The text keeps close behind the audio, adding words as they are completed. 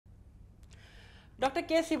Dr.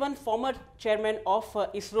 K. Sivan, former chairman of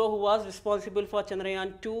ISRO, who was responsible for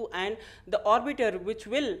Chandrayaan-2 and the orbiter, which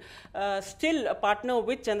will still partner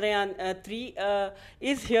with Chandrayaan-3,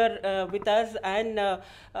 is here with us, and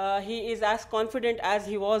he is as confident as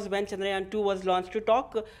he was when Chandrayaan-2 was launched. To talk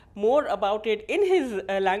more about it in his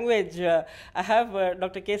language, I have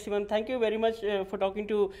Dr. K. Sivan. Thank you very much for talking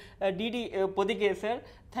to D.D. Podige, sir.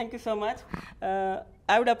 Thank you so much.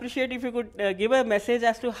 I would appreciate if you could give a message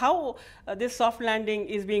as to how this soft landing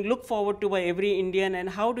is being looked forward to by every Indian, and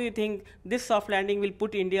how do you think this soft landing will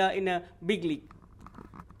put India in a big league?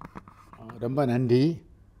 ரொம்ப நன்றி.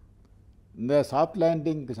 இந்த soft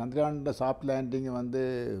landing சந்திரயானோட soft landing வந்து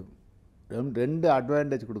ரெண்டு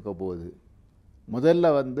advantage கொடுக்க போகுது.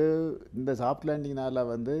 முதல்ல வந்து இந்த சாஃப்ட் லேண்டிங்னால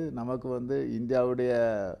வந்து நமக்கு வந்து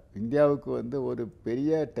இந்தியாவுக்கு வந்து ஒரு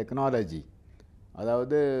பெரிய டெக்னாலஜி,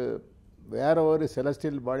 அதாவது வேறு ஒரு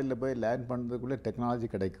செலஸ்டியல் பாடியில் போய் லேண்ட் பண்ணுறதுக்குள்ளே டெக்னாலஜி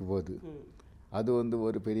கிடைக்க போகுது. அது வந்து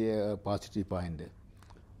ஒரு பெரிய பாசிட்டிவ் பாயிண்ட்டு.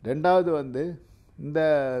 ரெண்டாவது வந்து இந்த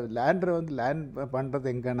லேண்டரை வந்து லேண்ட் பண்ணுறது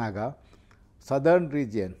எங்கேனாக்கா சதர்ன்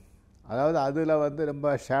ரீஜியன், அதாவது அதில் வந்து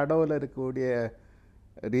ரொம்ப ஷேடோவில் இருக்கக்கூடிய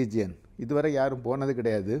ரீஜியன். இதுவரை யாரும் போனது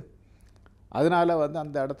கிடையாது. அதனால் வந்து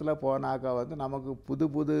அந்த இடத்துல போனாக்கா வந்து நமக்கு புது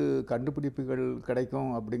புது கண்டுபிடிப்புகள்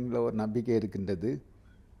கிடைக்கும் அப்படிங்கிற ஒரு நம்பிக்கை இருக்கின்றது.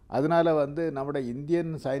 அதனால் வந்து நம்முடைய இந்தியன்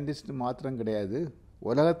சயின்டிஸ்ட் மாத்திரம் கிடையாது,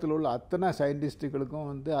 உலகத்தில் உள்ள அத்தனை சயின்டிஸ்ட்டுகளுக்கும்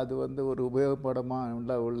வந்து அது வந்து ஒரு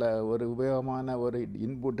ஒரு உபயோகமான ஒரு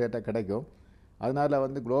இன்புட் டேட்டா கிடைக்கும். அதனால்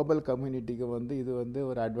வந்து குளோபல் கம்யூனிட்டிக்கு வந்து இது வந்து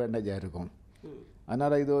ஒரு அட்வான்டேஜாக இருக்கும்.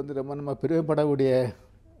 அதனால் இது வந்து ரொம்ப நம்ம பெருமைப்படக்கூடிய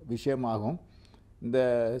விஷயமாகும் இந்த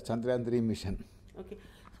Chandrayaan 3 mission. Okay.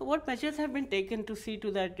 So what measures have been taken to see to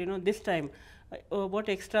that, this time, what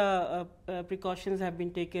extra precautions have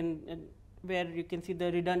been taken where you can see the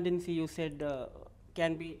redundancy you said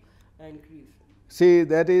can be increased? See,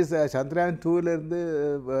 that is Chandrayaan 2லேருந்து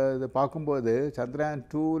பார்க்கும்போது சந்திரயான்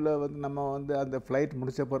 2ல் வந்து நம்ம வந்து அந்த flight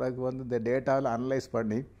முடித்த பிறகு வந்து இந்த டேட்டாவில் அனலைஸ்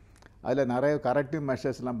பண்ணி அதில் நிறைய கரெக்டிவ்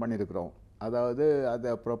மெஷர்ஸ்லாம் பண்ணியிருக்கிறோம். அதாவது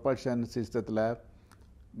அந்த ப்ரொபல்ஷன் சிஸ்டத்தில்,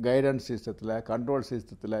 கைடன்ஸ் சிஸ்டத்தில், கண்ட்ரோல்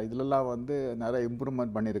சிஸ்டத்தில் இதிலெல்லாம் வந்து நிறைய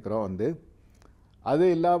இம்ப்ரூவ்மெண்ட் பண்ணியிருக்கிறோம். வந்து அது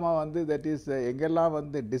இல்லாமல் வந்து தட் இஸ் எங்கெல்லாம்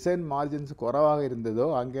வந்து டிசைன் மார்ஜின்ஸ் குறைவாக இருந்ததோ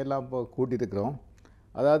அங்கெல்லாம் இப்போ கூட்டியிருக்கிறோம்.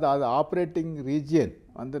 அதாவது அது ஆப்ரேட்டிங் ரீஜியன்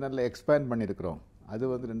வந்து நல்லா எக்ஸ்பேண்ட் பண்ணியிருக்கிறோம். அது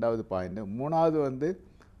வந்து ரெண்டாவது பாயிண்ட்டு. மூணாவது வந்து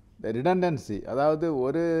இந்த ரிடண்டன்சி, அதாவது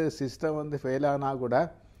ஒரு சிஸ்டம் வந்து ஃபெயில் ஆனால் கூட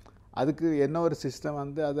அதுக்கு என்ன ஒரு சிஸ்டம்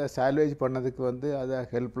வந்து அதை சால்வேஜ் பண்ணதுக்கு வந்து அதை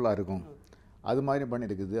ஹெல்ப்ஃபுல்லாக இருக்கும். அது மாதிரி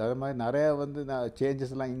பண்ணியிருக்குது. அது மாதிரி நிறையா வந்து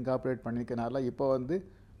சேஞ்சஸ்லாம் இன்கார்பரேட் பண்ணியிருக்கனால இப்போ வந்து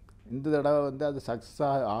இந்த தடவை வந்து அது சக்ஸஸ்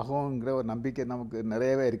ஆகுங்கிற ஒரு நம்பிக்கை நமக்கு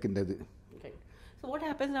நிறையவே இருக்கின்றது. So what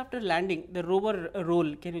happens after landing, the rover role,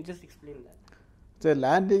 can you just explain that? So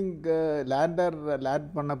lander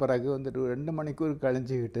land பண்ண பிறகு வந்து 2 மணிக்கூர்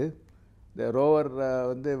கழிஞ்சிக்கிட்டு இந்த ரோவர்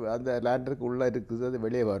வந்து அந்த லேண்டருக்கு உள்ளே இருக்குது, அது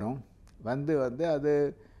வெளியே வரும். வந்து அது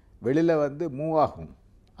வெளியில் வந்து மூவ் ஆகும்.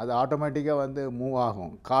 அது ஆட்டோமேட்டிக்காக வந்து மூவ்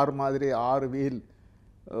ஆகும். கார் மாதிரி 6 வீல்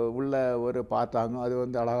உள்ள ஒரு பார்த்தாங்க, அது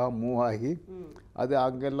வந்து அழகாக மூவ் ஆகி அது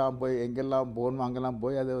அங்கெல்லாம் போய் எங்கெல்லாம் போகணுமோ அங்கெல்லாம்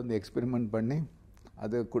போய் அதை வந்து எக்ஸ்பெரிமெண்ட் பண்ணி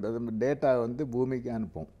அது டேட்டா வந்து பூமிக்கு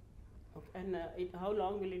அனுப்பும்.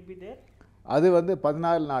 அது வந்து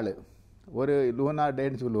 14 நாள் ஒரு லூனார்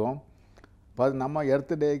டேன்னு சொல்லுவோம். நம்ம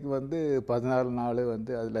எர்த் டேக்கு வந்து 14 நாள்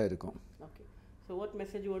வந்து அதில் இருக்கும். So what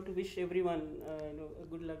message you want to wish everyone, a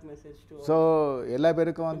good luck message to all? So எல்லா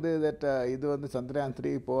பேருக்கும் வந்து இது வந்து சந்திரயான்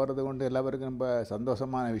 3 போகிறது கொண்டு எல்லா பேருக்கும் ரொம்ப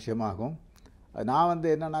சந்தோஷமான விஷயமாகும். நான் வந்து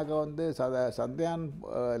என்னன்னாக்கா வந்து சந்திரயான்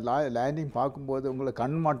லேண்டிங் பார்க்கும்போது உங்களுக்கு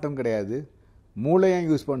கண் மட்டும் கிடையாது, மூளையும்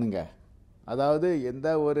யூஸ் பண்ணுங்க. அதாவது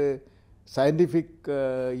எந்த ஒரு சயின்டிஃபிக்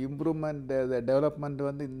இம்ப்ரூவ்மெண்ட் டெவலப்மெண்ட்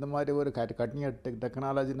வந்து இந்த மாதிரி ஒரு கட்டின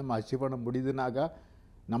டெக்னாலஜி நம்ம அச்சீவ் பண்ண முடியுதுனாக்கா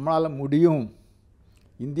நம்மளால் முடியும்,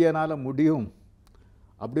 இந்தியனால் முடியும்.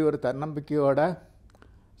 அப்படி ஒரு தன்னம்பிக்கையோட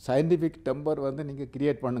சயின்டிஃபிக் டெம்பர் வந்து நீங்கள்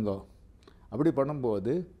கிரியேட் பண்ணுங்க. அப்படி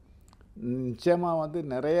பண்ணும்போது நிச்சயமாக வந்து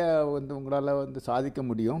நிறைய வந்து உங்களால் வந்து சாதிக்க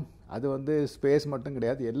முடியும். அது வந்து ஸ்பேஸ் மட்டும்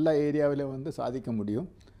கிடையாது, எல்லா ஏரியாவிலையும் வந்து சாதிக்க முடியும்.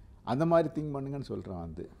 அந்த மாதிரி திங்க் பண்ணுங்கன்னு சொல்கிறேன்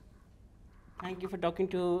வந்து. Thank you for talking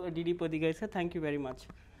to D.D. Podige, sir. Thank you very much.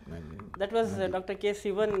 That was Dr. K.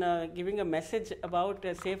 Sivan giving a message about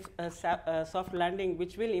safe soft landing,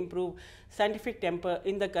 which will improve scientific temper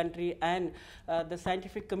in the country, and the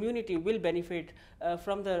scientific community will benefit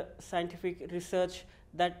from the scientific research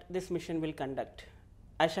that this mission will conduct.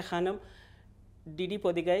 Aisha Khanam, D.D.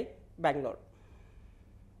 Podige, Bangalore.